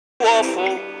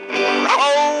Waffle.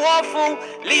 Oh, Waffle,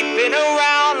 leaping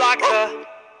around like a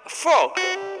frog.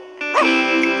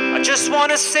 I just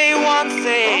want to say one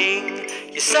thing.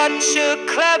 You're such a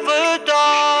clever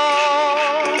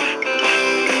dog.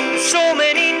 So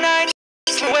many nights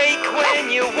awake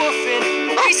when you're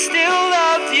woofing. We still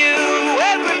love you,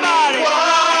 everybody.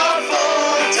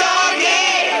 Waffle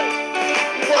doggy,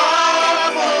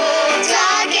 waffle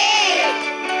doggy,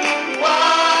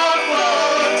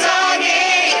 waffle doggy.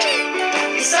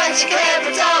 You're such a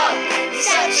clever dog. You're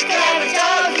such a clever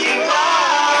dog. You are.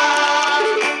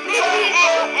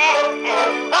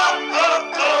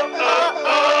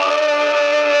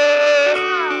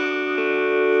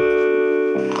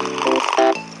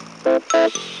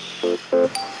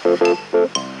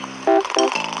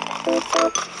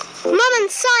 Mum and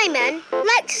Simon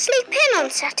like to sleep in on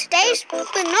Saturdays,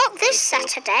 but not this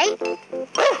Saturday.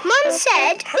 Mum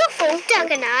said Waffle,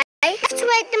 Doug and I have to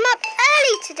wake them up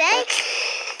early today.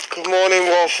 Good morning,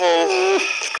 Waffle.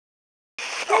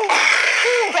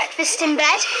 Breakfast in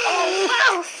bed. Oh,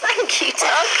 well, thank you,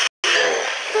 Doug.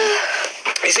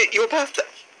 Is it your birthday?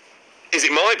 Is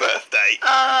it my birthday?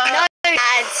 No,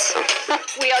 lads.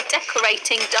 We are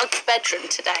decorating Doug's bedroom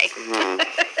today.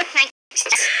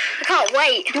 I can't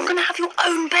wait. You're going to have your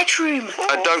own bedroom.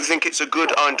 I don't think it's a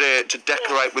good idea to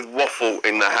decorate with Waffle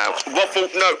in the house. Waffle,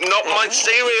 no, not my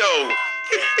cereal.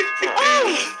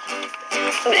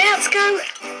 Let's go.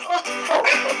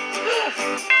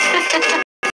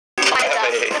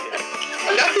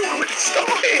 No, stop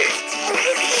it.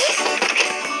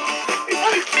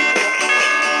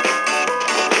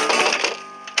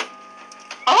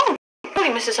 Oh,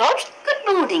 morning, Mrs. Hobbs. Good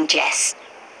morning, Jess.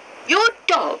 Your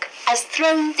dog has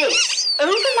thrown this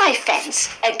over my fence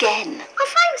again. Oh,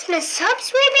 thanks, Miss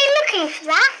Hobbs. We've been looking for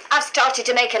that. I've started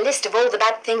to make a list of all the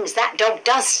bad things that dog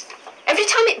does. Every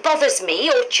time it bothers me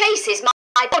or chases my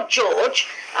dog George,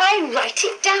 I write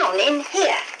it down in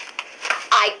here.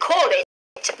 I call it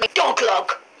my dog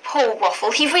log. Poor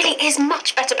Waffle, he really is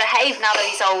much better behaved now that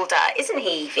he's older, isn't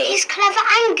he, Evie? He's clever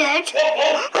and good.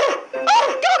 Oh,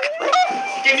 dog!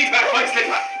 Oh. Give me back my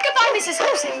slipper. Goodbye, Mrs.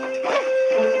 Hobbs.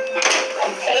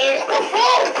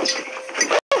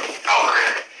 Oh.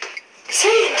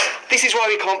 See? This is why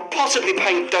we can't possibly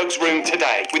paint Doug's room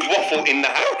today with Waffle in the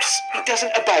house. He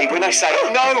doesn't obey when I say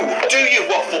no. Do you,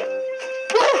 Waffle?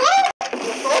 Oh,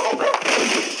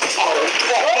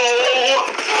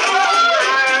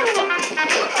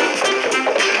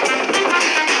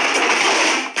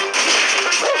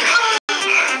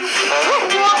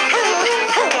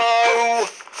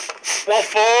 Waffle!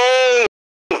 Waffle!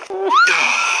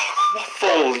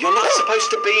 Waffle, you're not supposed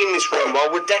to be in this room while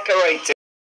we're decorating.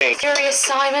 Curious,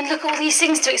 Simon. Look at all these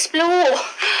things to explore.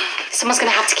 Someone's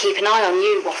going to have to keep an eye on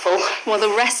you, Waffle, while the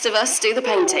rest of us do the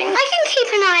painting. I can keep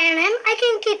an eye on him. I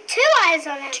can keep 2 eyes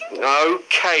on him.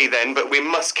 Okay then, but we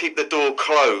must keep the door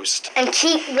closed. And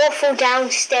keep Waffle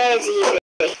downstairs, Evie.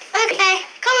 Okay,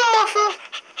 come on, Waffle.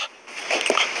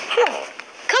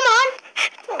 Come on.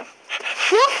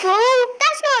 Waffle,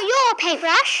 that's not your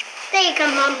paintbrush. There you go,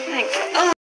 Mum. Thanks.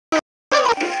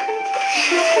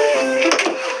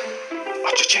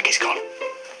 I'll just check he's gone.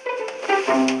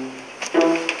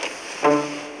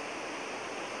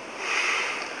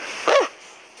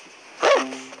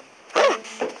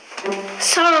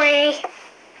 Sorry.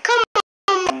 Come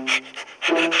on.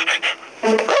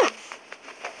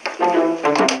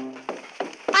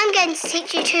 I'm going to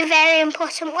teach you 2 very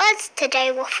important words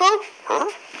today, Waffle. Huh?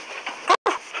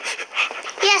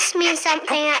 Yes means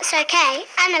something that's okay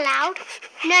and allowed.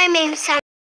 No means something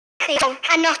wrong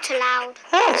and not allowed.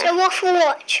 So Waffle,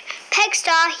 watch. Peg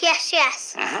star, yes,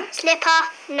 yes. Slipper,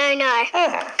 no, no.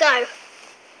 Go.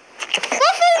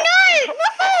 Waffle, no!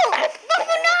 Waffle!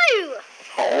 Waffle, no!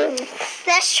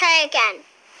 Let's try again.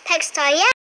 Peg star,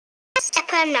 yes.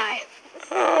 Slipper, no.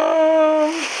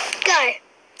 Go.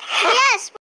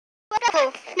 Yes.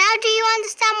 Waffle. Now do you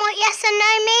understand what yes and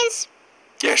no means?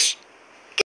 Yes.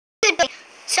 Good.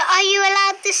 So are you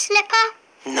allowed the slipper?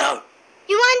 No.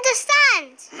 You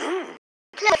understand?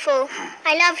 Waffle,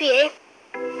 I love you.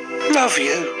 Love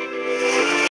you.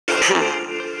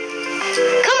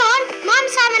 Come on, Mum,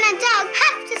 Simon and Doug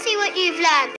have to see what you've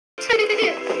learned.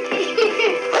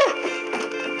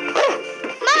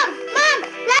 Mum,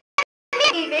 let me...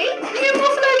 Evie, are you and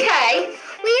Waffle okay?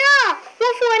 We are.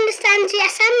 Waffle understands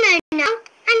yes and no now.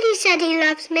 And he said he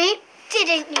loves me.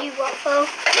 Didn't you, Waffle?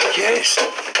 Yes.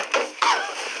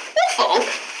 Waffle?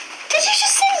 Did you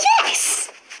just say yes?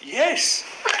 Yes.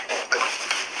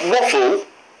 Waffle,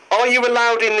 are you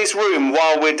allowed in this room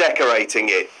while we're decorating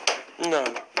it? No.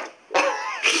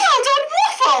 Well done,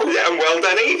 Waffle! Waffle! Yeah, and well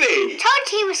done, Evie. Told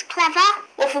he was clever.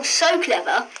 Waffle's so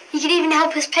clever, he could even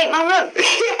help us paint my room.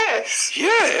 Yes.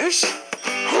 Yes?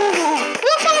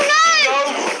 Waffle,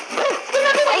 no!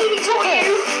 Remember what Evie taught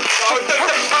you? Oh, the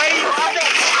paint.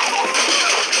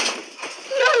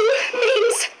 No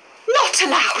means not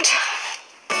allowed.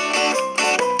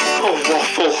 Oh,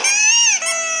 Waffle.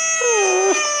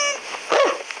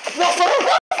 Waffle!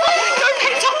 Don't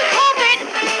paint on the carpet!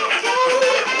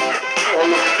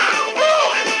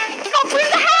 Not through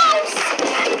the house!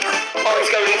 Oh, he's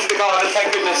going into the garden,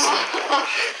 thank goodness.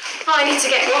 I need to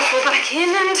get Waffle back in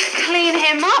and clean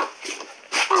him up.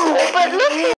 Oh, but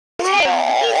look at him. He's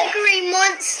a green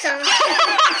monster.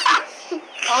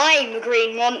 I'm a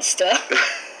green monster.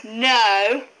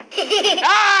 No.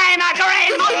 I'm a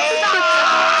green monster!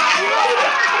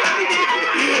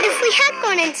 If we had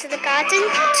gone into the garden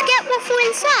to get Waffle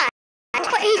inside,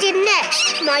 what he did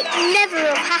next might never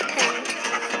have happened.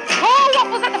 Oh,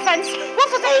 Waffle's at the fence.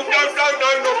 Waffle's at the fence. No,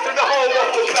 not through the hole,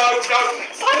 Waffle. No.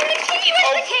 Find the key.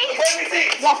 Where's the key? Where is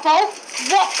it? Waffle.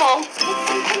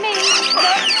 Listen to me.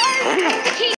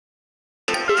 The key.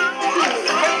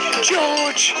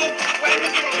 George!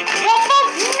 Waffle,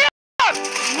 no!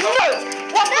 No!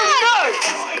 Waffle, no!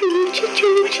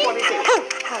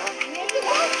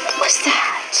 What's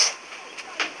that?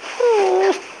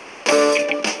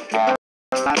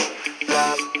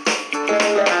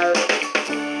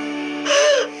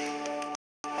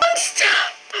 Monster!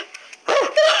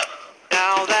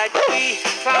 Now that we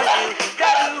found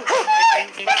you,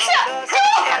 What's that?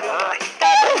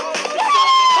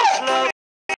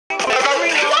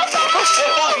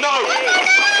 No!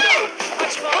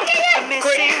 a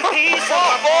missing piece of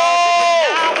our ball.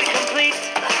 Now we're complete.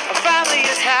 Our family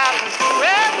is happy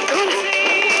forever to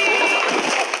see.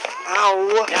 Ow!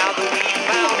 Now that we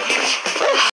found you,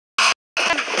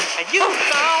 and you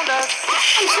found us.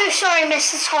 I'm so sorry,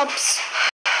 Mrs. Hobbs.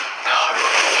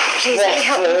 Please let me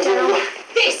help you down.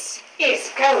 This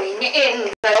is going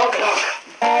in the log.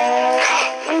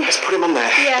 Let's put him on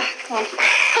there. Yeah, come on.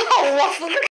 Oh, Waffle,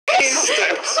 look at you.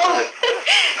 Steps. Oh,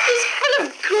 he's full of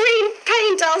green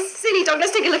paint. Oh, silly dog,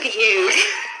 let's take a look at you.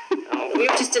 Oh,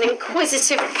 you're just an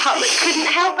inquisitive pup that couldn't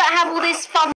help but have all this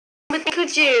fun with me,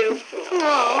 could you?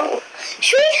 Oh.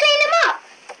 Should we clean him up?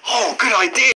 Oh, good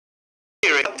idea.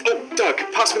 Oh, Doug,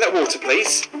 pass me that water,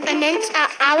 please. And then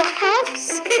at our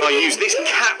house? I use this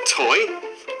cat toy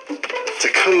to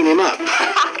clean him up.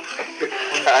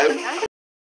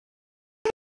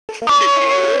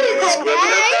 Scrubbing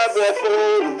up that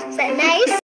waffle. Is that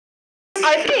nice?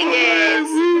 I think it is.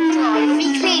 Oh, you'll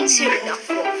be clean soon enough.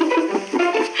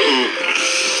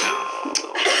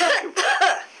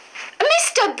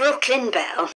 Mr. Brooklyn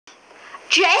Bell,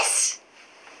 Jess,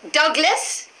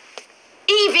 Douglas,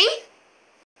 Evie,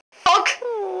 Dog.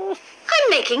 I'm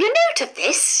making a note of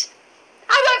this.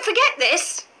 I won't forget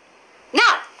this.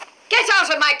 Now, get out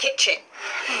of my kitchen.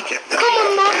 Come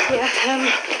on, Mum.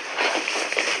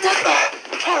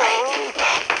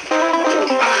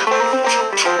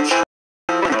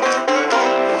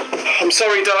 I'm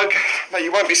sorry, Doug, but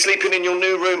you won't be sleeping in your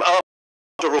new room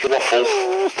after all, Waffle.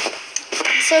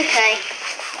 It's okay.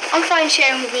 I'm fine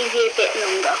sharing with Evie a bit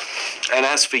longer. And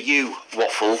as for you,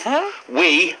 Waffle,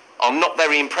 we are not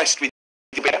very impressed with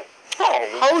you.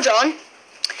 Hold on.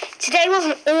 Today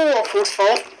wasn't all Waffle's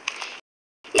fault.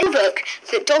 In the book,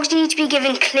 that dogs need to be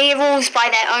given clear rules by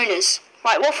their owners.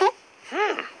 Right, Waffle?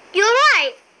 You're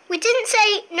right. We didn't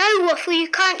say, no, Waffle, you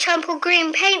can't trample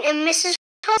green paint in Mrs.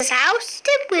 Hobbs' house,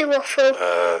 did we, Waffle?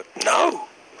 No.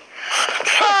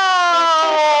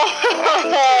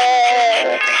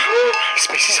 It's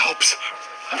Mrs. Hobbs.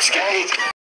 I'm scared.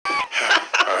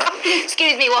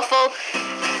 Excuse me, Waffle.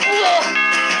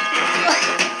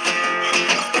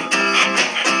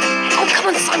 Oh, come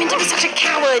on, Simon, don't be such a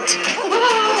coward.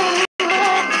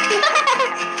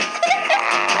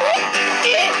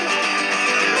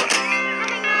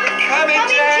 Come in,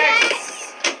 Jack.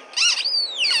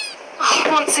 Oh,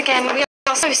 once again, we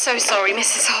are so sorry,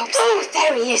 Mrs. Hobbs. Oh,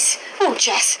 there he is. Oh,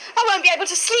 Jess, I won't be able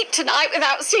to sleep tonight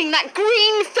without seeing that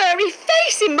green, furry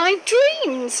face in my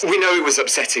dreams. We know it was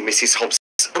upsetting, Mrs. Hobbs.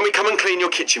 Can we come and clean your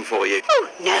kitchen for you? Oh,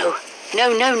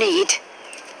 no need.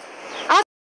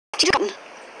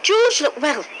 George looked,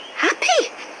 well, happy.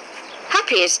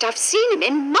 Happiest I've seen him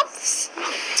in months.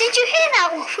 Did you hear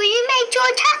that, Waffle? You made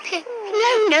George happy.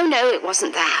 No, it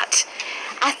wasn't that.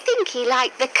 I think he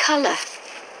liked the colour.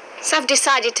 So I've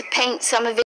decided to paint some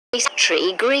of his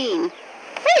tree green.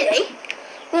 Really?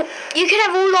 Well, you can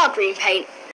have all our green paint.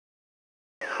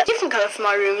 A different colour for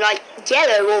my room, like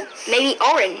yellow or maybe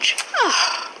orange.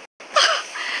 Oh,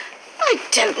 I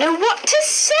don't know what to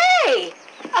say.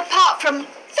 Apart from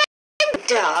thank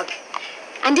good dog.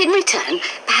 And in return,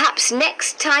 perhaps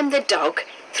next time the dog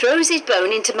throws his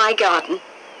bone into my garden,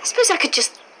 I suppose I could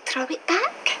just throw it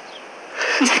back.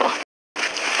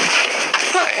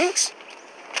 Thanks.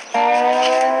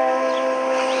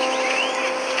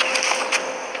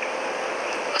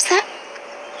 What's that?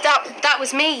 That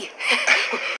was me.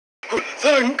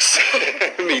 Thanks.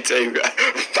 Me too.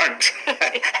 Thanks.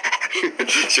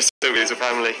 It's just so as a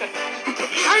family.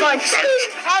 Thanks.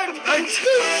 Thanks.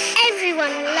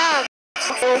 Everyone loves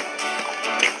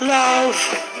Waffle. Love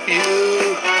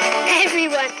you.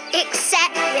 Everyone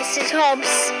except Mrs.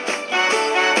 Hobbs.